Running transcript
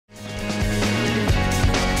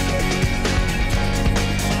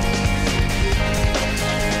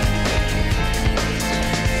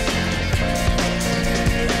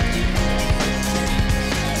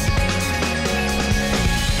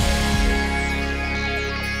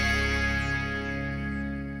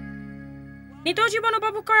নিতৌ জীৱন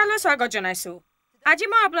উপভোগ কৰালৈ স্বাগত জনাইছো আজি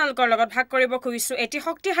মই আপোনালোকৰ লগত ভাগ কৰিব খুজিছো এটি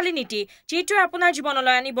শক্তিশালী নীতি যিটো আপোনাৰ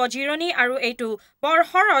জীৱনলৈ আনিব জিৰণি আৰু এইটো বৰ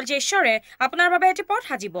সৰল যে ঈশ্বৰে আপোনাৰ বাবে এটি পথ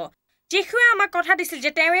সাজিব যিখুৱে আমাক কথা দিছিল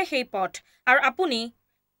যে তেওঁৱে সেই পথ আৰু আপুনি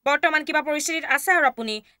বৰ্তমান কিবা পৰিস্থিতিত আছে আৰু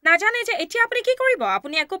আপুনি নাজানে যে এতিয়া আপুনি কি কৰিব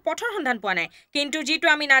আপুনি একো পথৰ সন্ধান পোৱা নাই কিন্তু যিটো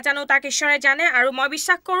আমি নাজানো তাক ঈশ্বৰে জানে আৰু মই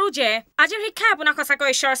বিশ্বাস কৰো যে আজিৰ শিক্ষাই আপোনাক সঁচাকৈ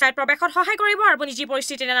ঈশ্বৰৰ চাইত প্ৰৱেশত সহায় কৰিব আৰু আপুনি যি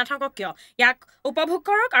পৰিস্থিতিতে নাথাকক কিয় ইয়াক উপভোগ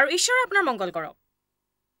কৰক আৰু ঈশ্বৰে আপোনাৰ মংগল কৰক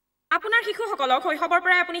আপোনাৰ শিশুসকলক শৈশৱৰ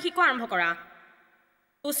পৰাই আপুনি শিকোৱা আৰম্ভ কৰা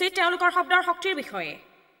উচিত তেওঁলোকৰ শব্দৰ শক্তিৰ বিষয়ে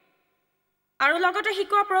আৰু লগতে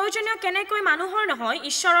শিকোৱা প্ৰয়োজনীয় কেনেকৈ মানুহৰ নহয়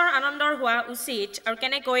ঈশ্বৰৰ আনন্দৰ হোৱা উচিত আৰু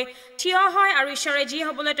কেনেকৈ থিয় হয় আৰু ঈশ্বৰে যি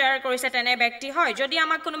হ'বলৈ তৈয়াৰ কৰিছে তেনে ব্যক্তি হয় যদি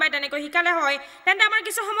আমাক কোনোবাই তেনেকৈ শিকালে হয় তেন্তে আমাৰ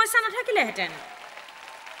কিছু সমস্যা নাথাকিলেহেঁতেন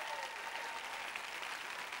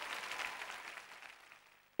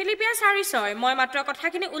ফিলিপিয়া 4:6 মই মাত্ৰ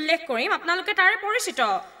কথাখিনি উল্লেখ কৰিম আপোনালোকে তাৰে পৰিচিত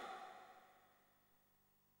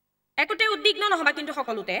একোতে উদ্বিগ্ন নহবা কিন্তু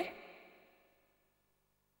সকলোতে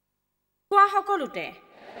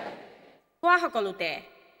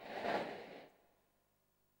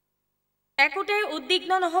একোতে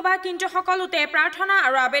উদ্বিগ্ন নহবা কিন্তু সকলোতে প্ৰাৰ্থনা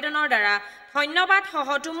আৰু আবেদনৰ দ্বাৰা ধন্যবাদ সহ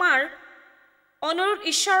তোমাৰ অনুৰোধ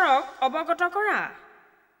ঈশ্বৰক অৱগত কৰা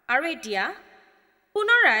আৰু এতিয়া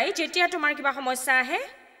পুনৰাই যেতিয়া তোমাৰ কিবা সমস্যা আহে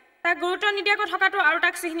তাক গুৰুত্ব নিদিয়াকৈ থকাটো আৰু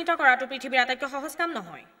তাক চিহ্নিত কৰাটো পৃথিৱীৰ আটাইতকৈ সহজ কাম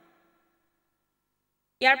নহয়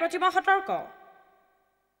ইয়াৰ প্ৰতি মই সতৰ্ক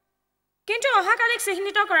কিন্তু অহাকালিক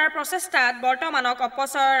চিহ্নিত কৰাৰ প্ৰচেষ্টাত বৰ্তমানক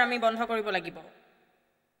অপচয়ৰ আমি বন্ধ কৰিব লাগিব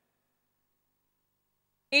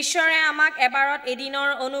ঈশ্বৰে আমাক এবাৰত এদিনৰ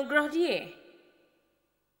অনুগ্ৰহ দিয়ে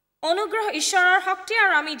অনুগ্ৰহ ঈশ্বৰৰ শক্তি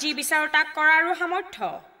আৰু আমি যি বিচাৰো তাক কৰাৰো সামৰ্থ্য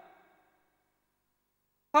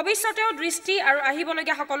ভৱিষ্যতেও দৃষ্টি আৰু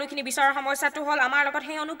আহিবলগীয়া সকলোখিনি বিচৰাৰ সমস্যাটো হ'ল আমাৰ লগত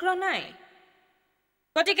সেই অনুগ্ৰহ নাই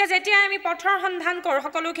গতিকে যেতিয়া আমি পথৰ সন্ধান কৰোঁ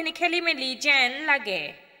সকলোখিনি খেলি মেলি যেন লাগে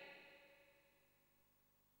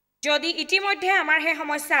যদি ইতিমধ্যে আমাৰ সেই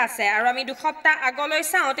সমস্যা আছে আৰু আমি দুসপ্তাহ আগলৈ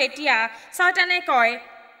চাওঁ তেতিয়া শয়তানে কয়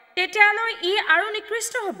তেতিয়ালৈ ই আৰু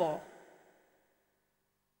নিকৃষ্ট হ'ব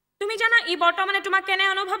তুমি জানা ই বৰ্তমানে তোমাক কেনে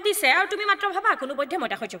অনুভৱ দিছে আৰু তুমি মাত্ৰ ভাবা কোনোপধ্যে মই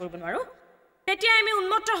সহ্য কৰিব নোৱাৰো তেতিয়া আমি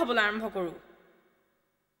উন্মত্ত হ'বলৈ আৰম্ভ কৰোঁ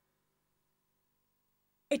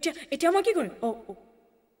এতিয়া মই কি কৰিম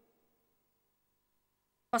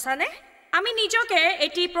সঁচানে আমি নিজকে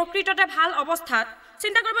এটি প্ৰকৃততে ভাল অৱস্থাত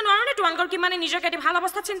চিন্তা কৰিব নোৱাৰো নে তোমালোকৰ কিমানে নিজকে এটি ভাল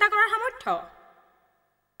অৱস্থাত চিন্তা কৰাৰ সামৰ্থ্য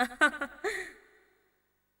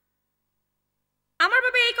আমাৰ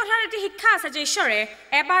বাবে এই কথাৰ এটি শিক্ষা আছে যে ঈশ্বৰে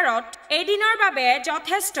এবাৰত এদিনৰ বাবে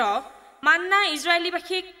যথেষ্ট মান্না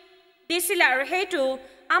ইজৰাইলীবাসীক দিছিলে আৰু সেইটো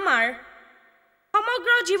আমাৰ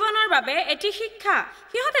সমগ্ৰ জীৱনৰ বাবে এটি শিক্ষা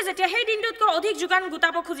সিহঁতে যেতিয়া সেই দিনটোতকৈ অধিক যোগান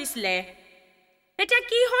গোটাব খুজিছিলে তেতিয়া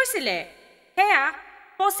কি হৈছিলে সেয়া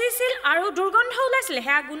পচিছিল আৰু দুৰ্গন্ধ ওলাইছিলে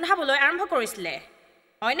সেয়া গোন্ধাবলৈ আৰম্ভ কৰিছিলে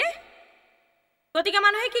হয়নে গতিকে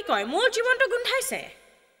মানুহে কি কয় মোৰ জীৱনটো গোন্ধাইছে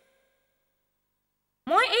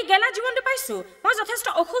মই এই গেলা জীৱনটো পাইছো মই যথেষ্ট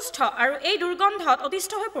অসুস্থ আৰু এই দুৰ্গন্ধত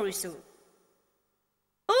অতিষ্ঠ হৈ পৰিছো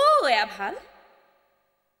এয়া ভাল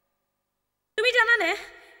তুমি জানানে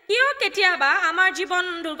কিয় কেতিয়াবা আমাৰ জীৱন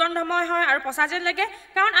দুৰ্গন্ধময় হয় আৰু পচা যেন লাগে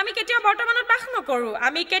কাৰণ আমি কেতিয়াও বৰ্তমানত বাস নকৰোঁ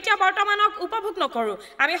আমি কেতিয়াও বৰ্তমানক উপভোগ নকৰোঁ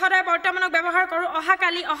আমি সদায় বৰ্তমানক ব্যৱহাৰ কৰোঁ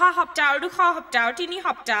অহাকালি অহা সপ্তাহ আৰু 2 সপ্তাহ আৰু 3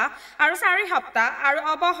 সপ্তাহ আৰু 4 সপ্তাহ আৰু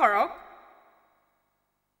অৱসৰক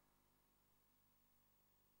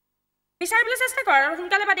বিচাৰিবলৈ চেষ্টা কৰা আৰু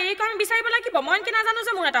সোনকালে বা দেৰিকৈ আমি বিচাৰিব লাগিব মই কি নাজানো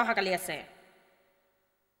যে মোৰ এটা অহাকালি আছে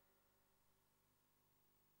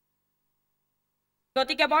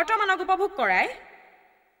গতিকে বৰ্তমানক উপভোগ কৰাই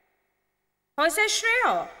হৈছে শ্ৰেয়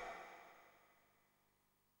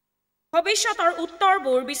ভৱিষ্যতৰ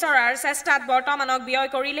উত্তৰবোৰ বিচৰাৰ চেষ্টাত বৰ্তমানক ব্যয়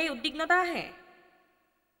কৰিলেই উদ্বিগ্নতা আহে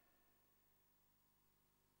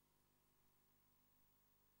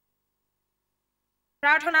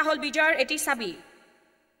প্ৰাৰ্থনা হ'ল বিজয়ৰ এটি চাবি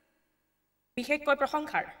বিশেষকৈ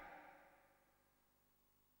প্ৰশংসাৰ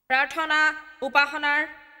প্ৰাৰ্থনা উপাসনাৰ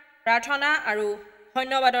প্ৰাৰ্থনা আৰু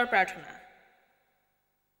ধন্যবাদৰ প্ৰাৰ্থনা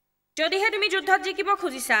যদিহে তুমি যুদ্ধত জিকিব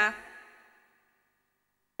খুজিছা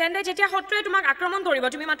তেন্তে যেতিয়া শত্ৰুৱে তোমাক আক্ৰমণ কৰিব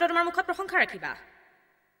তুমি মাত্ৰ তোমাৰ মুখত প্ৰশংসা ৰাখিবা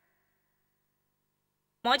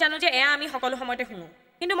মই জানো যে এয়া আমি সকলো সময়তে শুনো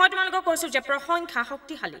কিন্তু মই তোমালোকক কৈছো যে প্ৰশংসা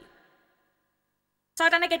শক্তিশালী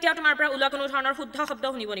শয়তানে কেতিয়াও তোমাৰ পৰা ওলোৱা কোনো ধৰণৰ শুদ্ধ শব্দ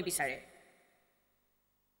শুনিব নিবিচাৰে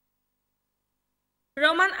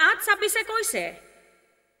ৰোমান 8:26 কৈছে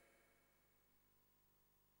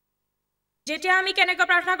যেতিয়া আমি কেনেকৈ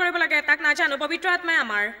প্ৰাৰ্থনা কৰিব লাগে তাক নাজানো পবিত্ৰ আত্মাই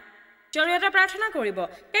আমাৰ জৰিয়তে প্ৰাৰ্থনা কৰিব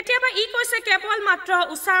কেতিয়াবা ই কৈছে কেৱল মাত্ৰ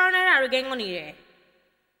উচ্চাৰণেৰে আৰু গেংগনিৰে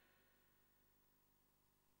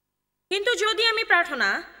কিন্তু যদি আমি প্ৰাৰ্থনা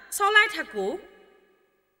চলাই থাকো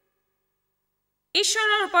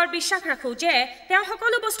ঈশ্বৰৰ ওপৰত বিশ্বাস ৰাখো যে তেওঁ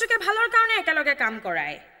সকলো বস্তুকে ভালৰ কাৰণে একেলগে কাম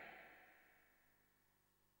কৰায়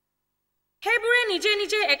সেইবোৰে নিজে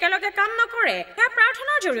নিজে একেলগে কাম নকৰে সেয়া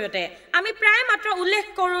প্ৰাৰ্থনাৰ জৰিয়তে আমি প্ৰায় মাত্ৰ উল্লেখ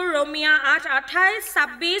কৰোঁ ৰোমিয়া 8:28,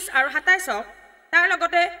 26 আৰু 27 তাৰ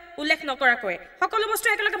লগতে উল্লেখ নকৰাকৈ সকলো বস্তু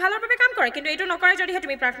একেলগে ভালৰ বাবে কাম কৰে কিন্তু এইটো নকৰে যদিহে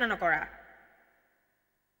তুমি প্ৰাৰ্থনা নকৰা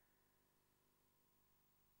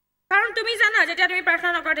কাৰণ তুমি জানা যেতিয়া তুমি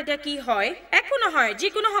প্ৰাৰ্থনা নকৰা তেতিয়া কি হয় একো নহয়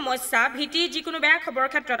যিকোনো সমস্যা ভীতি যিকোনো বেয়া খবৰৰ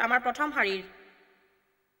ক্ষেত্ৰত আমাৰ প্ৰথম শাৰীৰ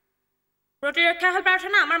প্ৰতিৰক্ষা হল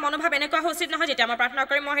প্ৰাৰ্থনা আমাৰ মনোভাৱ এনেকুৱা উচিত নহয় যেতিয়া মই প্ৰাৰ্থনা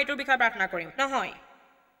কৰিম মই সেইটোৰ বিষয়ে প্ৰাৰ্থনা কৰিম নহয়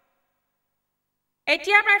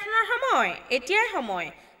এতিয়া প্ৰাৰ্থনাৰ সময় এতিয়াই সময়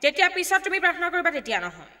যেতিয়া পিছত তুমি প্ৰাৰ্থনা কৰিবা তেতিয়া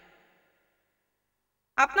নহয়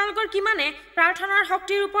আপোনালোকৰ কিমানে প্ৰাৰ্থনাৰ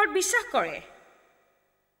শক্তিৰ ওপৰত বিশ্বাস কৰে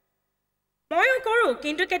ময়ো কৰো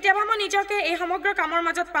কিন্তু কেতিয়াবা মই নিজকে এই সমগ্ৰ কামৰ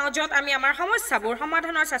মাজত পাওঁ য'ত আমি আমাৰ সমস্যাবোৰ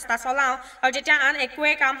সমাধানৰ চেষ্টা চলাওঁ আৰু যেতিয়া আন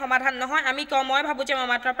একোৱে কাম সমাধান নহয় আমি কওঁ মই ভাবো যে মই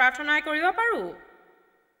মাত্ৰ প্ৰাৰ্থনাই কৰিব পাৰো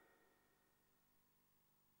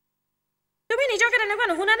তুমি নিজকে তেনেকুৱা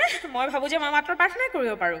নুশুনানে মই ভাবো যে মই মাত্ৰ প্ৰাৰ্থনাই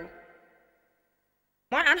কৰিব পাৰো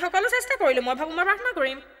মই আন সকলো চেষ্টা কৰিলো মই ভাবো মই প্ৰাৰ্থনা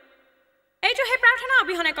কৰিম এইটো সেই প্ৰাৰ্থনা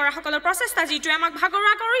অবিহনে কৰা সকলৰ প্ৰচেষ্টা যিটোৱে আমাক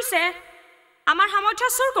ভাগৰুৱা কৰিছে আমাৰ সামৰ্থ্য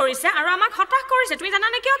চুৰ কৰিছে আৰু আমাক হতাশ কৰিছে তুমি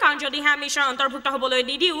জানানে কিয় কাৰণ যদিহে আমি ঈশ্বৰৰ অন্তৰ্ভুক্ত হ'বলৈ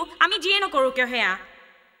নিদিও আমি যিয়ে নকৰোঁ কিয় সেয়া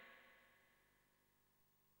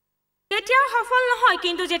কেতিয়াও সফল নহয়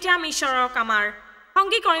কিন্তু যেতিয়া আমি ঈশ্বৰক আমাৰ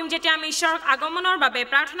সংগী কৰিম যেতিয়া আমি ঈশ্বৰক আগমনৰ বাবে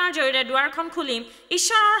প্ৰাৰ্থনাৰ জৰিয়তে দুৱাৰখন খুলিম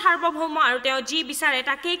ঈশ্বৰৰ সাৰ্বভৌম আৰু তেওঁ যি বিচাৰে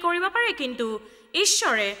তাকেই কৰিব পাৰে কিন্তু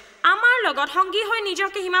ঈশ্বৰে আমাৰ লগত সংগী হৈ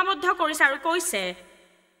নিজকে সীমাবদ্ধ কৰিছে আৰু কৈছে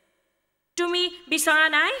তুমি বিচৰা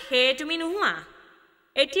নাই হে তুমি নোহোৱা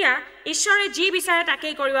এতিয়া ঈশ্বৰে যি বিচাৰে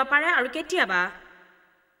তাকেই কৰিব পাৰে আৰু কেতিয়াবা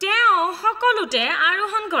তেওঁ সকলোতে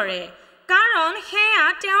আৰোহণ কৰে কাৰণ সেয়া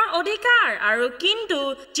তেওঁৰ অধিকাৰ আৰু কিন্তু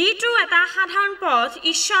যিটো এটা সাধাৰণ পথ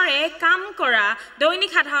ঈশ্বৰে কাম কৰা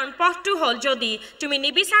দৈনিক সাধাৰণ পথটো হ'ল যদি তুমি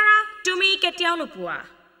নিবিচাৰা তুমি কেতিয়াও নোপোৱা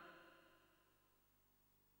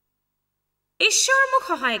ঈশ্বৰ মোক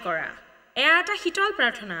সহায় কৰা এয়া এটা শীতল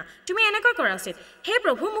প্ৰাৰ্থনা তুমি এনেকৈ কৰা উচিত হে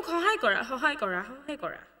প্ৰভু মোক সহায় কৰা সহায় কৰা সহায়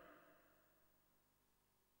কৰা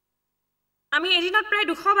আমি এদিনত প্ৰায়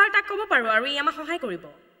 200 বাৰ তাক ক'ব পাৰো আৰু ই আমাক সহায় কৰিব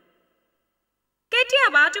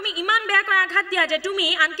কেতিয়াবা তুমি ইমান বেয়াকৈ আঘাত দিয়া যে তুমি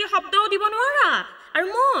আনকি শব্দও দিব নোৱাৰা আৰু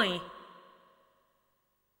মই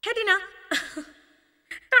সেইদিনা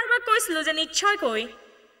কাৰোবাক কৈছিলো যে নিশ্চয়কৈ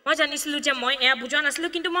মই জানিছিলো যে মই এয়া বুজা নাছিলো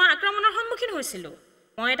কিন্তু মই আক্ৰমণৰ সন্মুখীন হৈছিলো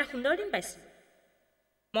মই এটা সুন্দৰ দিন পাইছিলো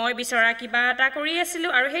মই বিচৰা কিবা এটা কৰি আছিলো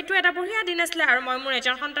আৰু সেইটো এটা বঢ়িয়া দিন আছিল আৰু মই মোৰ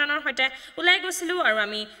এজন সন্তানৰ সৈতে ওলাই গৈছিলো আৰু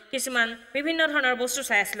আমি কিছুমান বিভিন্ন ধৰণৰ বস্তু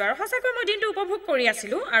চাই আছিলো আৰু সঁচাকৈ মই দিনটো উপভোগ কৰি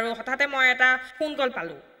আছিলো আৰু হঠাতে মই এটা ফোন কল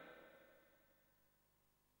পালো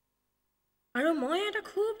আৰু মই এটা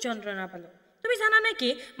খুব যন্ত্ৰণা পালো তুমি জানা নেকি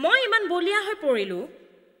মই ইমান বলিয়া হৈ পৰিলো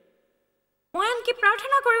মই আনকি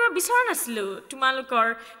প্ৰাৰ্থনা কৰিব বিচৰা নাছিলো তোমালোকৰ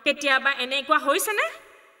কেতিয়াবা এনেকুৱা হৈছেনে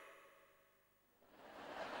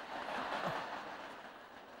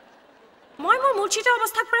মই মোৰ মূৰ্ছিত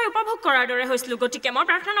অৱস্থাক প্ৰায় উপভোগ কৰাৰ দৰে হৈছিলো গতিকে মই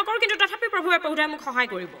প্ৰাৰ্থনা নকৰো কিন্তু তথাপি প্ৰভুৱে বহুতে মোক সহায়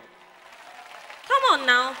কৰিব Come on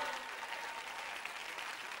now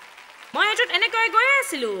মই এটোত এনেকৈ গৈ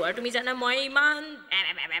আছিলো আৰু তুমি জানা মই ইমান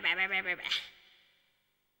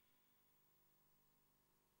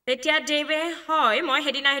তেতিয়া দেৱে হয় মই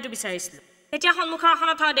হেদিনা হেতু বিচাৰিছিলো তেতিয়া সন্মুখৰ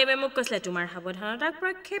আসনত থকা দেৱে মোক কৈছিলে তোমাৰ সাৱধানতাক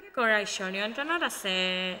প্ৰক্ষেপ কৰা ঈশ্বৰ নিয়ন্ত্ৰণত আছে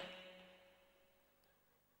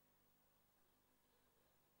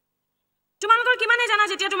তোমালোকৰ কিমানে জানা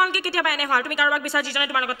যেতিয়া তোমালোকে কেতিয়াবা এনে হয় তুমি কাৰোবাক বিচাৰ যিজনে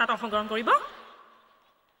তোমাৰ লগত তাত অংশগ্ৰহণ কৰিব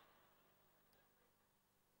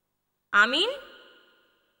আমিন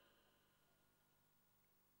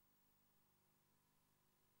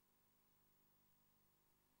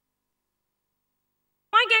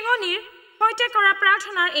মই গেঙনিৰ সৈতে কৰা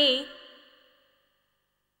প্ৰাৰ্থনাৰ এই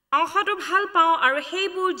অংশটো ভাল পাওঁ আৰু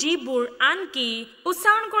সেইবোৰ যিবোৰ আনকি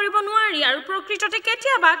উচ্চাৰণ কৰিব নোৱাৰি আৰু প্ৰকৃততে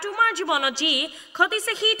কেতিয়াবা তোমাৰ জীৱনত যি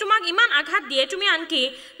ঘটিছে সি তোমাক ইমান আঘাত দিয়ে তুমি আনকি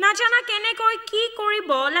নাজানা কেনেকৈ কি কৰিব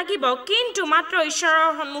লাগিব কিন্তু মাত্ৰ ঈশ্বৰৰ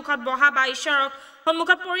সন্মুখত বহা বা ঈশ্বৰক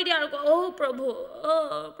সন্মুখত পৰি দিয়া আৰু ও প্ৰভু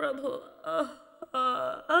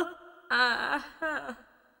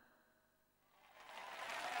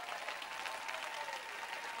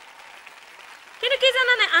কিন্তু কি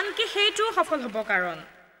জানানে আনকি সেইটো সফল হ'ব কাৰণ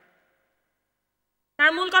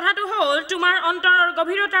তাৰ মূল কথাটো হ'ল তোমাৰ অন্তৰৰ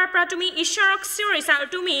গভীৰতাৰ পৰা তুমি ঈশ্বৰক চিঞৰিছা আৰু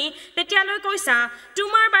তুমি তেতিয়ালৈ কৈছা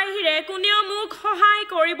তোমাৰ বাহিৰে কোনেও মোক সহায়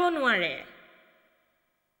কৰিব নোৱাৰে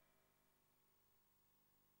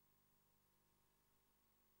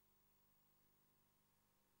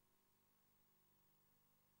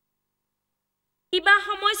কিবা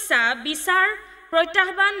সমস্যা বিচাৰ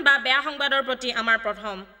প্ৰত্যাহ্বান বা বেয়া সংবাদৰ প্ৰতি আমাৰ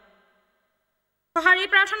প্ৰথম সঁহাৰি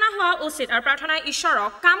প্ৰাৰ্থনা হোৱা উচিত আৰু প্ৰাৰ্থনাই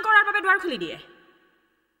ঈশ্বৰক কাম কৰাৰ বাবে দুৱাৰ খুলি দিয়ে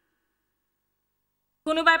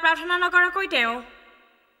কোনোবাই প্ৰাৰ্থনা নকৰাকৈ তেওঁ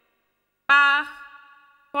পাঠ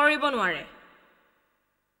কৰিব নোৱাৰে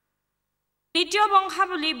দ্বিতীয়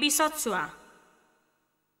বংশাৱলী 20ত চোৱা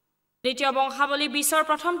দ্বিতীয় বংশাৱলী 20ৰ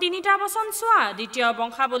প্ৰথম 3টা বচন চোৱা দ্বিতীয়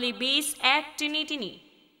বংশাৱলী 20:1-3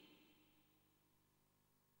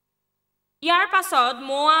 ইয়াৰ পাছত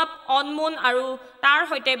মোৱাব অনমুন আৰু তাৰ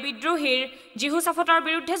হৈতে বিদ্ৰোহীৰ জিহুছাফতৰ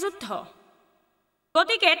বিৰুদ্ধে যুদ্ধ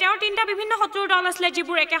গতিকে তেওঁৰ 3টা বিভিন্ন শত্ৰুৰ দল আছিল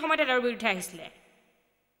যিবোৰ একে সময়তে তেওঁৰ বিৰুদ্ধে আহিছিল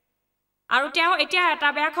আৰু তেওঁ এতিয়া এটা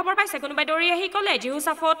বেয়া খবৰ পাইছে কোনোবাই দৌৰি আহি ক'লে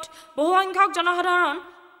জিহুছাফত বহু সংখ্যক জনসাধাৰণ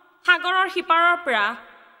সাগৰৰ সিপাৰৰ পৰা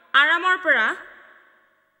আৰামৰ পৰা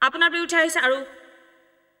আপোনাৰ বিৰুদ্ধে আহিছে আৰু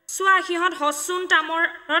চোৱা সিহঁত হচুন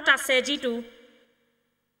তামৰত আছে যিটো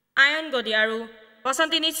আয়ন গদি আৰু বচন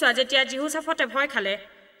 3 চোৱা যেতিয়া জিহুছাফতে ভয় খালে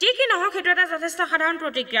যি কি নহওক সেইটো এটা যথেষ্ট সাধাৰণ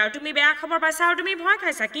প্ৰতিক্ৰিয়া আৰু তুমি বেয়া খবৰ পাইছা আৰু তুমি ভয়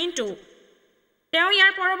খাইছা কিন্তু তেওঁ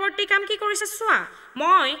ইয়াৰ পৰৱৰ্তী কাম কি কৰিছে চোৱা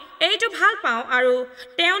মই এইটো ভাল পাওঁ আৰু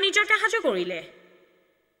তেওঁ নিজকে সাজু কৰিলে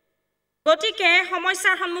গতিকে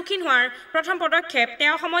সমস্যাৰ সন্মুখীন হোৱাৰ প্ৰথম পদক্ষেপ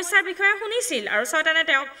তেওঁ সমস্যাৰ বিষয়ে শুনিছিল আৰু শয়তানে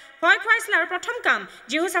তেওঁক ভয় খুৱাইছিল আৰু প্ৰথম কাম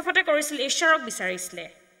জিহুছাফতে কৰিছিল ঈশ্বৰক বিচাৰিছিল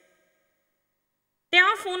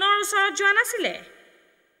তেওঁ ফোনৰ ওচৰত যোৱা নাছিল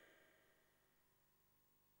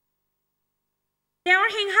তেওঁৰ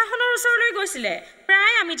সিংহাসনৰ ওচৰলৈ গৈছিল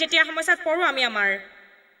প্ৰায় আমি যেতিয়া সমস্যাত পৰো আমি আমাৰ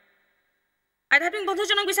আধ্যাত্মিক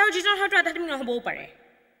বন্ধুজনক বিচাৰো যিজন হয়তো আধ্যাত্মিক নহবও পাৰে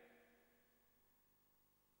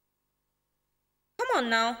Come on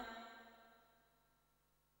now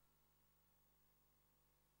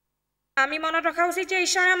আমি মনত ৰখা উচিত যে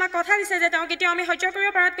ঈশ্বৰে আমাক কথা দিছে যে তেওঁ কেতিয়াও আমি সহ্য কৰিব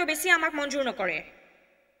পৰাতকৈ বেছি আমাক মঞ্জুৰ নকৰে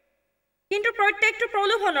কিন্তু প্ৰত্যেকটো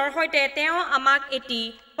প্ৰলোভনৰ সৈতে তেওঁ আমাক এটি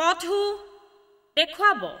পথো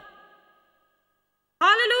দেখুৱাব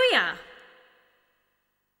হালেলুয়া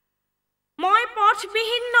মই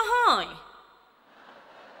পথবিহীন নহয়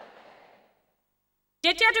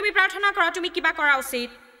যেতিয়া তুমি প্ৰাৰ্থনা কৰা তুমি কিবা কৰা উচিত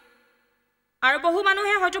আৰু বহু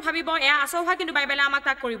মানুহে হয়তো ভাবিব এয়া আচৌহা কিন্তু বাইবেলে আমাক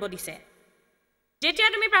তাক কৰিব দিছে যেতিয়া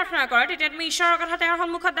তুমি প্ৰাৰ্থনা কৰা তেতিয়া তুমি ঈশ্বৰৰ কথা তেওঁৰ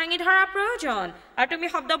সন্মুখত দাঙি ধৰা প্ৰয়োজন আৰু তুমি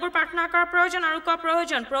শব্দবোৰ প্ৰাৰ্থনা কৰাৰ প্ৰয়োজন আৰু কোৱা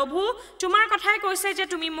প্ৰয়োজন প্ৰভু তোমাৰ কথাই কৈছে যে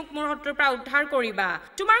তুমি মোক মোৰ শত্ৰুৰ পৰা উদ্ধাৰ কৰিবা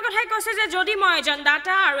তোমাৰ কথাই কৈছে যে যদি মই এজন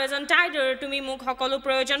দাতা আৰু এজন টাইডাৰ তুমি মোক সকলো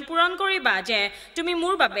প্ৰয়োজন পূৰণ কৰিবা যে তুমি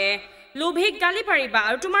মোৰ বাবে লোভিক গালি পাৰিবা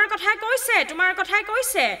আৰু তোমাৰ কথাই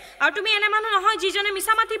কৈছে আৰু তুমি এনে মানুহ নহয় যিজনে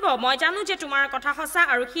মিছা মাতিব মই জানো যে তোমাৰ কথা সঁচা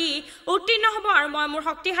আৰু সি উত্তীৰ্ণ হ'ব আৰু মই মোৰ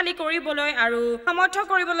শক্তিশালী কৰিবলৈ আৰু সমৰ্থ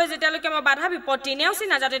কৰিবলৈ যেতিয়ালৈকে মই বাধা বিপত্তি নেওচি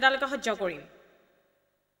নাযাতে তেতিয়ালৈকে সহ্য কৰিম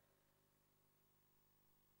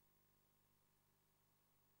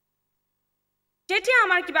যেতিয়া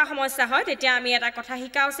আমাৰ কিবা সমস্যা হয় তেতিয়া আমি এটা কথা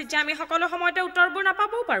শিকা উচিত যে আমি সকলো সময়তে উত্তৰবোৰ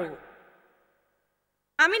নাপাবও পাৰোঁ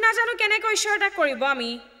আমি নাজানো কেনেকৈ ঈশ্বৰ এটা কৰিব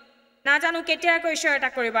আমি নাজানো কেতিয়াকৈ ঈশ্বৰ এটা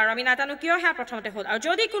কৰিব আৰু আমি নাজানো কিয় হেয়া প্ৰথমতে হ'ল আৰু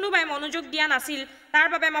যদি কোনোবাই মনোযোগ দিয়া নাছিল তাৰ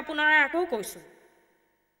বাবে মই পুনৰাই আকৌ কৈছোঁ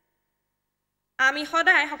আমি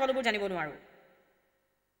সদায় সকলোবোৰ জানিব নোৱাৰো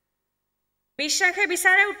বিশ্বাসে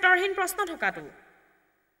বিচাৰে উত্তৰহীন প্ৰশ্ন থকাটো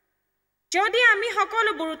যদি আমি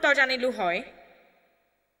সকলোবোৰ উত্তৰ জানিলো হয়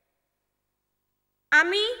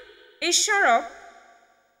আমি ঈশ্বৰক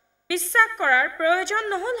বিশ্বাস কৰাৰ প্ৰয়োজন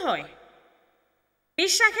নহল হয়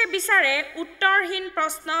বিশ্বাসে বিচাৰে উত্তৰহীন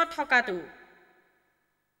প্ৰশ্ন থকাটো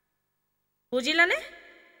বুজিলানে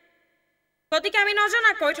গতিকে আমি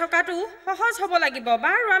নজনাকৈ থকাটো সহজ হ'ব লাগিব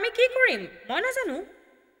বাৰু আমি কি কৰিম মই নাজানো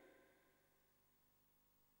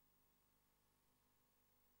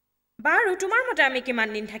বাৰু তোমাৰ মতে আমি কিমান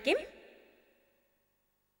দিন থাকিম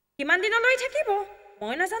কিমান দিনলৈ থাকিব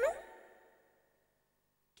মই নাজানো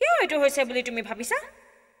কিয় এইটো হৈছে বুলি তুমি ভাবিছা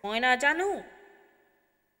মই নাজানো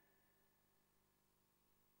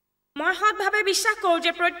মই সৎভাৱে বিশ্বাস কৰোঁ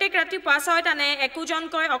যে প্ৰত্যেক ৰাতিপুৱা শয়তানে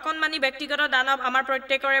একোজনকৈ অকণমানি ব্যক্তিগত দানৱ আমাৰ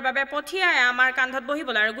প্ৰত্যেকৰে বাবে পঠিয়াই আমাৰ কান্ধত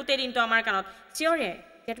বহিবলৈ আৰু গোটেই দিনটো আমাৰ কাণত চিঞৰে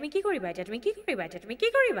এতিয়া তুমি কি কৰিবা এতিয়া তুমি কি কৰিবা এতিয়া তুমি কি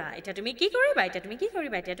কৰিবা এতিয়া তুমি কি কৰিবা এতিয়া তুমি কি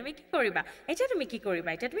কৰিবা এতিয়া তুমি কি কৰিবা এতিয়া তুমি কি কৰিবা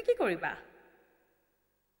এতিয়া তুমি কি কৰিবা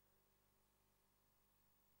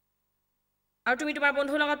আৰু তুমি তোমাৰ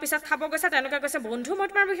বন্ধুৰ লগত পিছত খাব গৈছা তেওঁলোকে কৈছে বন্ধু মই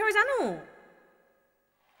তোমাৰ বিষয়ে জানো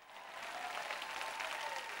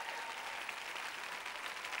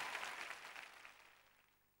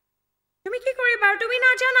তুমি কি কৰিবা আৰু তুমি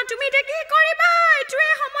নাজানা তুমি এতিয়া কি কৰিবা এইটোৱে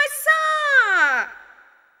সমস্যা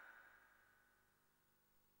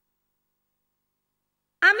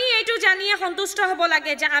আমি এইটো জানিয়ে সন্তুষ্ট হ'ব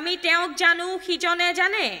লাগে যে আমি তেওঁক জানো সিজনে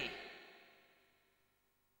জানে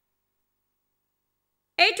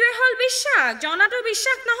এইটোৱে হ'ল বিশ্বাস জনাটো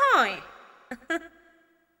বিশ্বাস নহয়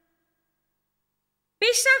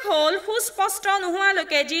বিশ্বাস হ'ল সুস্পষ্ট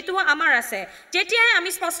নোহোৱালৈকে যিটো আমাৰ আছে যেতিয়াই আমি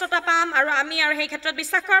স্পষ্টতা পাম আৰু আমি আৰু সেই ক্ষেত্ৰত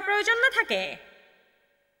বিশ্বাস কৰাৰ প্ৰয়োজন নাথাকে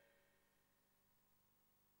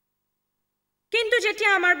কিন্তু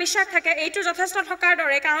যেতিয়া আমাৰ বিশ্বাস থাকে এইটো যথেষ্ট থকাৰ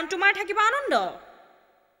দৰে কাৰণ তোমাৰ থাকিব আনন্দ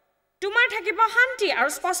তোমাৰ থাকিব শান্তি আৰু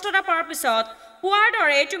স্পষ্টতা পোৱাৰ পিছত পোৱাৰ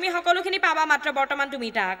দৰে তুমি সকলোখিনি পাবা মাত্ৰ বৰ্তমান তুমি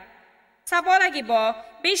তাক চাব লাগিব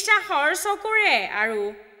বিশ্বাসৰ চকুৰে আৰু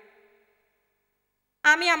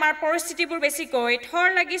আমি আমাৰ পৰিস্থিতিবোৰ বেছিকৈ থৰ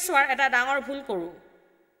লাগি চোৱাৰ এটা ডাঙৰ ভুল কৰোঁ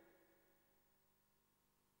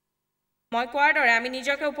মই কোৱাৰ দৰে আমি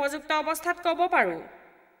নিজকে উপযুক্ত অৱস্থাত ক'ব পাৰোঁ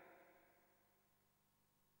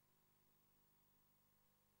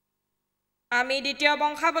আমি দ্বিতীয়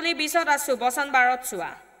বংশাৱলী 20ত আছো বচন 12ত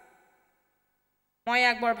চোৱা মই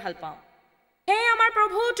ইয়াক বৰ ভাল পাওঁ হে আমাৰ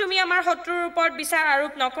প্ৰভু তুমি আমাৰ শত্ৰুৰ ওপৰত বিচাৰ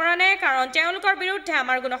আৰোপ নকৰা নে কাৰণ তেওঁলোকৰ বিৰুদ্ধে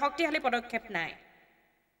আমাৰ কোনো শক্তিশালী পদক্ষেপ নাই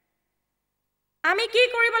আমি কি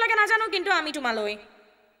কৰিব লাগে নাজানো কিন্তু আমি তোমালৈ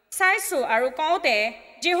চাইছো আৰু কওঁতে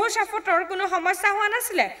যেহোশাফতৰ কোনো সমস্যা হোৱা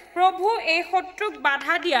নাছিলে প্ৰভু এই শত্ৰুক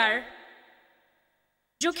বাধা দিয়াৰ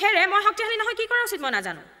জোখেৰে মই শক্তিশালী নহয় কি কৰা উচিত মই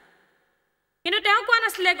নাজানো কিন্তু তেওঁ কোৱা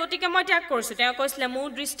নাছিলে গতিকে মই ত্যাগ কৰিছো তেওঁ কৈছিলে মোৰ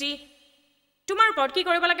দৃষ্টি তোমাৰ ওপৰত কি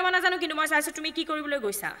কৰিব লাগে মই নাজানো কিন্তু মই চাইছো তুমি কি কৰিবলৈ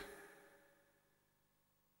গৈছা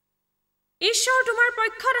ঈশ্বৰ তোমাৰ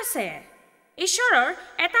পক্ষত আছে ঈশ্বৰৰ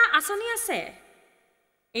এটা আঁচনি আছে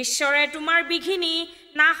ঈশ্বৰে তোমাৰ বিঘিনি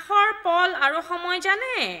নাশৰ পল আৰু সময়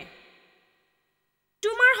জানে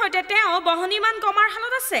তোমাৰ হৈতে তেওঁ বহনিমান কমাৰ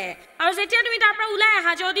হালত আছে আৰু যেতিয়া তুমি তাৰ পৰা ওলাই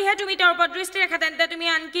আহা যদিহে তুমি তেওঁৰ ওপৰত দৃষ্টি ৰাখা তেন্তে তুমি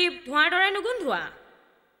আনকি ধোঁৱাৰ দৰে নুগুন্ধোৱা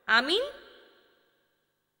আমিন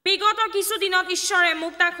বিগত কিছু দিনত ঈশ্বৰে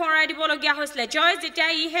মোক তাক সোঁৱৰাই দিবলগীয়া হৈছিলে জয় যেতিয়া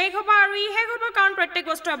ই শেষ হ'ব আৰু ই শেষ হ'ব কাৰণ প্ৰত্যেক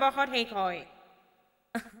বস্তু অৱসৰত শেষ হয়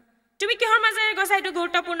তুমি কিহৰ মাজেৰে গৈছা এইটো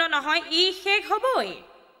গুৰুত্বপূৰ্ণ নহয় ই শেষ হ'বই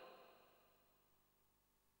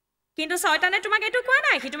কিন্তু শয়তানে তোমাক এইটো কোৱা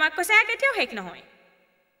নাই সি তোমাক কৈছে কেতিয়াও শেষ নহয়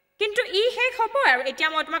কিন্তু ই শেষ হ'ব আৰু এতিয়া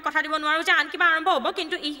মই তোমাক কথা দিব নোৱাৰো যে আন কিবা আৰম্ভ হ'ব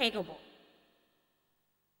কিন্তু ই শেষ হ'ব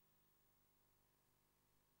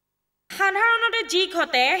সাধাৰণতে যি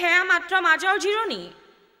ঘটে সেয়া মাত্ৰ মাজৰ জিৰণি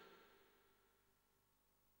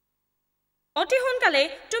অতি সোনকালে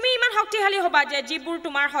তুমি ইমান শক্তিশালী হ'বা যে যিবোৰ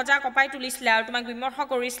তোমাৰ সজা কপাই তুলিছিলে আৰু তোমাক বিমৰ্ষ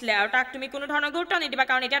কৰিছিলে আৰু তাক তুমি কোনো ধৰণৰ গুৰুত্ব নিদিবা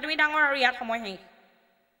কাৰণ এতিয়া তুমি ডাঙৰ আৰু ইয়াত সময় শেষ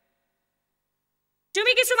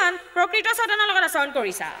তুমি কিছুমান প্ৰকৃত শয়তানৰ লগত আচৰণ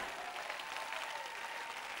কৰিছা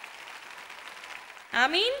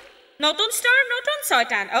আমিন নতুন স্তৰ নতুন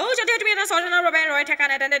শয়তান যদি তুমি এটা শয়তানৰ বাবে ৰৈ থাকা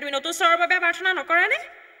নাই তেন্তে তুমি নতুন স্তৰৰ বাবে প্ৰাৰ্থনা নকৰা নে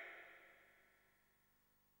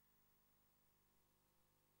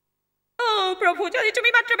প্ৰভু যদি তুমি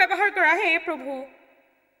মাত্ৰ ব্যৱহাৰ কৰা হে প্ৰভু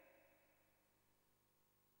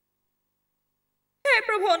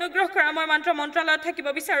অনুগ্ৰহ কৰা মই মাত্ৰ মন্ত্ৰালয়ত থাকিব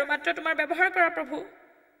বিচাৰো মাত্ৰ তোমাৰ ব্যৱহাৰ কৰা প্ৰভু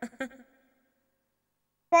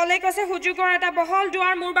পলে কৈছে সুযোগৰ এটা বহল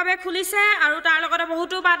দুৱাৰ মোৰ বাবে খুলিছে আৰু তাৰ লগতে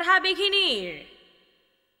বহুতো বাধা বিঘিনিৰ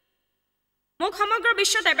মোক সমগ্ৰ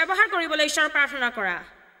বিশ্বতে ব্যৱহাৰ কৰিবলৈ ঈশ্বৰৰ প্ৰাৰ্থনা কৰা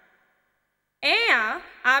এয়া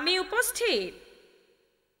আমি উপস্থিত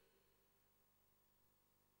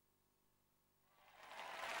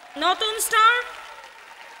নতুন স্তৰ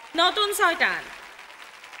নতুন শয়তান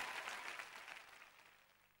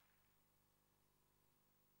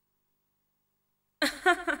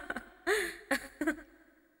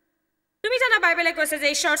তুমি জানা বাইবেলে কৈছে যে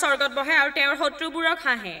ঈশ্বৰ স্বৰ্গত বহে আৰু তেওঁৰ শত্ৰুবোৰক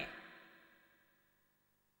হাঁহে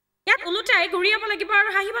ইয়াত ওলোটাই ঘূৰিয়াব লাগিব আৰু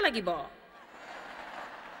হাঁহিব লাগিব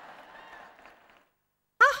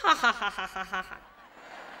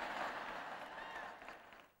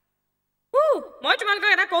মই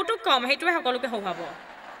তোমালোকক এটা কৌতুক কম সেইটোৱে সকলোকে হহুৱাব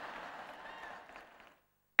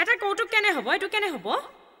এটা কৌতুক কেনে হ'ব এইটো কেনে হ'ব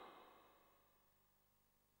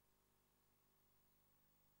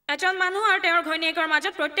এজন মানুহ আৰু তেওঁৰ ঘৈণীয়েকৰ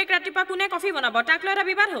মাজত প্ৰত্যেক ৰাতিপুৱা কোনে কফি বনাব তাক লৈ এটা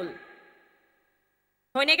বিবাদ হ'ল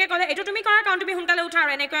ঘৈণীয়েকে ক'লে এইটো তুমি কৰা কাৰণ তুমি সোনকালে উঠা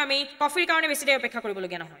আৰু এনেকৈ আমি কফিৰ কাৰণে বেছি দেৰি অপেক্ষা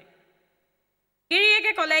কৰিবলগীয়া নহয়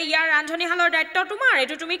গিৰিয়েকে ক'লে ইয়াৰ ৰান্ধনীশালৰ দায়িত্ব তোমাৰ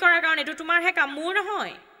এইটো তুমি কৰাৰ কাৰণ এইটো তোমাৰহে কাম মোৰ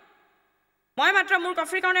নহয় মই মাত্ৰ মোৰ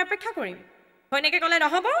কফিৰ কাৰণে অপেক্ষা কৰিম ঘৈণীয়েকে ক'লে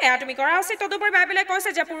নহ'ব এয়া তুমি কৰা উচিত তদুপৰি বাইবেলে কৈছে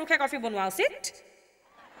যে পুৰুষে কফি বনোৱা উচিত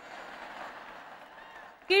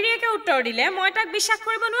গিৰিয়েকে উত্তৰ দিলে মই তাক বিশ্বাস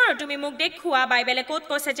কৰিব নোৱাৰো তুমি মোক দেখুওৱা বাইবেলে ক'ত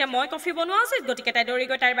কৈছে যে মই কফি বনোৱা উচিত গতিকে তাই দৌৰি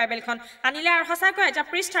গৈ তাইৰ বাইবেলখন আনিলে আৰু সঁচাকৈ এটা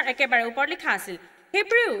পৃষ্ঠাৰ একেবাৰে ওপৰত লিখা আছিল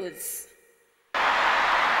হিব্ৰুজ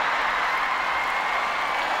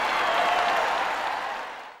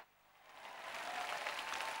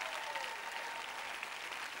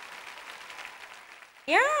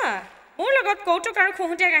মোৰ লগত কৌতুক আৰু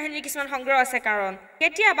খুহুতীয়া কাহিনীৰ কিছুমান সংগ্ৰহ আছে কাৰণ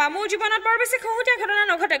কেতিয়াবা মোৰ জীৱনত বৰ বেছি খুহুতীয়া ঘটনা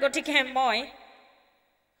নঘটে গতিকে মই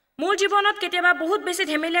মোৰ জীৱনত কেতিয়াবা বহুত বেছি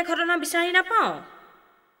ধেমেলীয়া ঘটনা বিচাৰি নাপাওঁ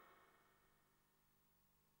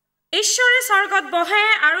ঈশ্বৰে স্বৰ্গত বহে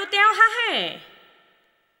আৰু তেওঁ হাঁহে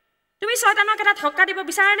তুমি শয়তানক এটা ধক্কা দিব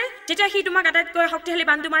বিচাৰানে যেতিয়া সি তোমাক আটাইতকৈ শক্তিশালী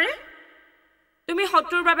বান্ধু মাৰে তুমি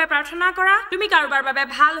শত্ৰুৰ বাবে প্ৰাৰ্থনা কৰা তুমি কাৰোবাৰ বাবে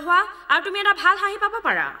ভাল হোৱা আৰু তুমি এটা ভাল হাঁহি পাব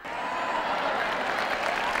পাৰা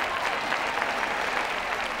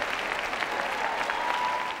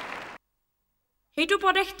সেইটো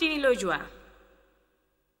পদে 3 লৈ যোৱা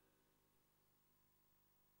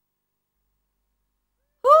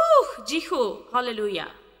যিহু হালেলুয়া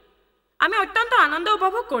আমি অত্যন্ত আনন্দ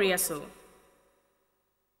উপভোগ কৰি আছো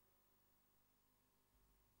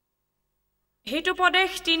হেতু পদে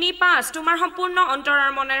 3-5 তোমাৰ সম্পূৰ্ণ অন্তৰ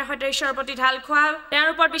আৰু মনেৰে সৈতে ঈশ্বৰৰ প্ৰতি ঢাল খোৱা তেওঁৰ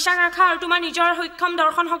ওপৰত বিশ্বাস ৰাখা আৰু তোমাৰ নিজৰ সক্ষম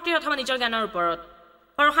দৰ্শন শক্তি অথবা নিজৰ জ্ঞানৰ ওপৰত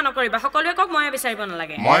ভৰসা নকৰিবা সকলোৱে কক মই বিচাৰিব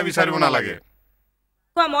নালাগে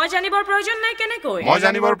কোৱা মই জানিবৰ প্ৰয়োজন নাই কেনেকৈ মই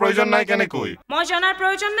জানিবৰ প্ৰয়োজন নাই কেনেকৈ মই জনাৰ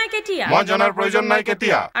প্ৰয়োজন নাই কেতিয়া মই জনাৰ প্ৰয়োজন নাই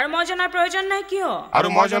কেতিয়া আৰু মই জনাৰ প্ৰয়োজন নাই কিয় আৰু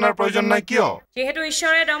মই জনাৰ প্ৰয়োজন নাই কিয় যেহেতু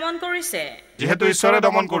ঈশ্বৰে দমন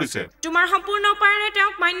কৰিছে তোমাৰ সম্পূৰ্ণ উপায়েৰে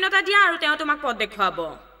তেওঁক মান্যতা দিয়া আৰু তেওঁ তোমাক পথ দেখুৱাব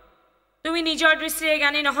তুমি নিজৰ দৃষ্টিৰে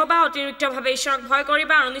জ্ঞানী নহবা অতিৰিক্তভাৱে ঈশ্বৰক ভয়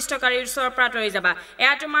কৰিবা আৰু অনিষ্টকাৰীৰ ওচৰৰ পৰা আঁতৰি যাবা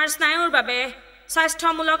এয়া তোমাৰ স্নায়ুৰ বাবে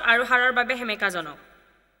স্বাস্থ্যমূলক আৰু হাড়ৰ বাবে হেমেকাজনক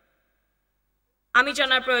আমি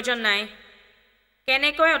জনাৰ প্ৰয়োজন নাই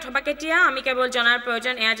কেনেকৈ অথবা কেতিয়া আমি কেৱল জনাৰ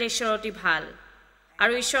প্ৰয়োজন এয়া যে ঈশ্বৰ অতি ভাল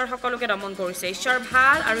আৰু ঈশ্বৰ সকলোকে দমন কৰিছে ঈশ্বৰ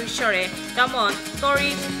ভাল আৰু ঈশ্বৰে দমন কৰি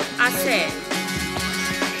আছে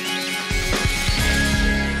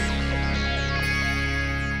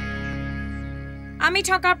আমি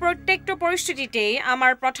থকা প্ৰত্যেকটো পৰিস্থিতিতে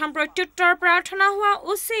আমাৰ প্ৰথম প্ৰত্যুত্তৰ প্ৰাৰ্থনা হোৱা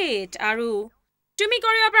উচিত আৰু তুমি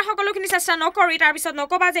কৰিব পৰা সকলোখিনি চেষ্টা নকৰি তাৰ পিছত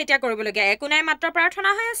নকবা যে এতিয়া কৰিবলগীয়া একো নাই মাত্ৰ প্ৰাৰ্থনা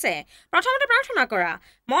হৈ আছে প্ৰথমতে প্ৰাৰ্থনা কৰা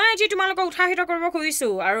মই আজি তোমালোকক উৎসাহিত কৰিব খুজিছো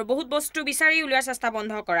আৰু বহুত বস্তু বিচাৰি উলিওৱাৰ চেষ্টা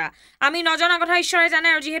বন্ধ কৰা আমি নজনা কথা ঈশ্বৰে জানে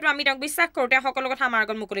আৰু যিহেতু আমি তেওঁক বিশ্বাস কৰোঁ তেওঁ সকলো কথা আমাৰ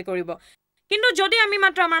আগত মুকলি কৰিব কিন্তু যদি আমি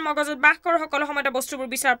মাত্ৰ আমাৰ মগজুত বাস কৰোঁ সকলো সময়তে বস্তুবোৰ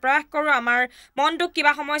বিচাৰ প্ৰয়াস কৰোঁ আমাৰ মনটোক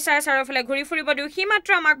কিবা সমস্যাৰ চাৰিওফালে ঘূৰি ফুৰিব দিওঁ সি মাত্ৰ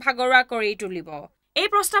আমাক ভাগৰুৱা কৰি তুলিব এই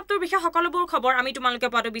প্ৰস্তাৱটোৰ বিষয়ে সকলোবোৰ খবৰ আমি তোমালোকে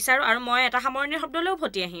পোৱাটো বিচাৰো আৰু মই এটা সামৰণিৰ শব্দলৈ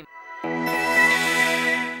উভতি আহিম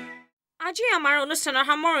আজি আমাৰ অনুষ্ঠানৰ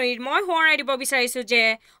সামৰণিত মই সোঁৱৰাই দিব বিচাৰিছো যে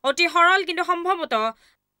অতি সৰল কিন্তু সম্ভৱতঃ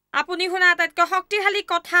আপুনি শুনা আটাইতকৈ শক্তিশালী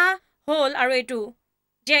কথা হ'ল আৰু এইটো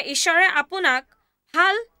যে ঈশ্বৰে আপোনাক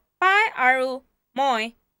ভাল পায় আৰু মই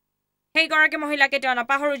সেইগৰাকী মহিলা কেতিয়াও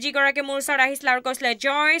নাপাহৰো যিগৰাকী মোৰ ওচৰত আহিছিল আৰু কৈছিলে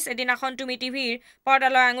জয়ছ এদিনাখন তুমি টিভিৰ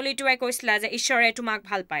পৰ্দালৈ আঙুলি টোৱাই কৈছিলা যে ঈশ্বৰে তোমাক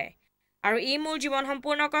ভাল পায় আৰু ই মোৰ জীৱন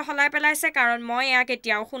সম্পূৰ্ণকৈ সলাই পেলাইছে কাৰণ মই এয়া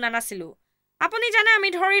কেতিয়াও শুনা নাছিলো আপুনি জানে আমি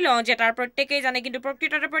ধৰি লওঁ যে তাৰ প্ৰত্যেকেই জানে কিন্তু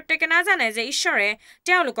প্ৰকৃততে প্ৰত্যেকে নাজানে যে ঈশ্বৰে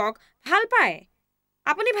তেওঁলোকক ভাল পায়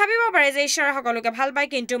আপুনি ভাবিব পাৰে যে ঈশ্বৰে সকলোকে ভাল পায়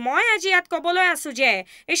কিন্তু মই আজি ইয়াত ক'বলৈ আছো যে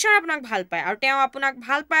ঈশ্বৰে আপোনাক ভাল পায় আৰু তেওঁ আপোনাক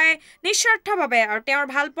ভাল পায় নিস্বাৰ্থভাৱে আৰু তেওঁৰ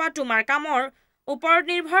ভাল পোৱা তোমাৰ কামৰ ওপৰত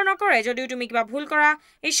নিৰ্ভৰ নকৰে যদিও তুমি কিবা ভুল কৰা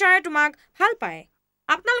ঈশ্বৰে তোমাক ভাল পায়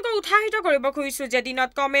আপোনালোকক উৎসাহিত কৰিব খুজিছো যে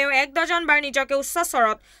দিনত কমেও 10 বাৰ নিজকে উচ্চ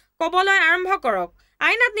স্বৰত ক'বলৈ আৰম্ভ কৰক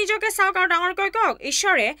আইনাত নিজকে চাওক আৰু ডাঙৰকৈ কওক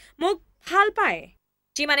ঈশ্বৰে মোক ভাল পায়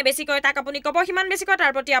যিমানে বেছিকৈ তাক আপুনি ক'ব সিমান বেছিকৈ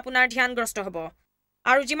তাৰ প্ৰতি আপোনাৰ ধ্যানগ্ৰস্ত হ'ব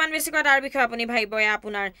আৰু যিমান বেছিকৈ তাৰ বিষয়ে আপুনি ভাবিব এয়া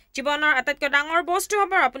আপোনাৰ জীৱনৰ আটাইতকৈ ডাঙৰ বস্তু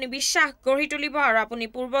হ'ব আপুনি বিশ্বাস গঢ়ি তুলিব আৰু আপুনি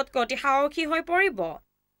পূৰ্বতকৈ অতি সাহসী হৈ পৰিব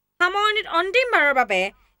সামৰণিত অন্তিমবাৰৰ বাবে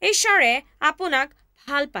ঈশ্বৰে আপোনাক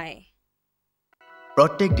ভাল পায়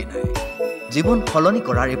প্ৰত্যেক দিনাই জীৱন সলনি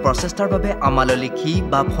কৰাৰ এই প্ৰচেষ্টাৰ বাবে আমালৈ লিখি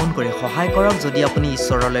বা ফোন কৰি সহায় কৰক যদি আপুনি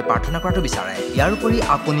ঈশ্বৰলৈ প্ৰাৰ্থনা কৰাটো বিচাৰে ইয়াৰ উপৰি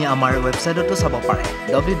আপুনি আমাৰ ৱেবছাইটতো চাব পাৰে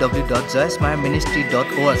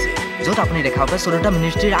www.joycemayerministry.org য'ত আপুনি দেখা পাব 14টা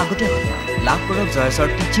মিনিষ্ট্ৰীৰ আগতে লাভ কৰক জয়ছৰ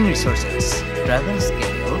teaching resources travel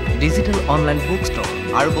schedule digital online book store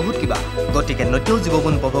আৰু বহুত কিবা গতিকে নতুন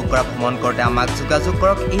জীৱন উপভোগ কৰা ভ্ৰমণ কৰোঁতে আমাক যোগাযোগ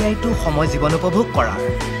কৰক এয়াইটো সময় জীৱন উপভোগ কৰাৰ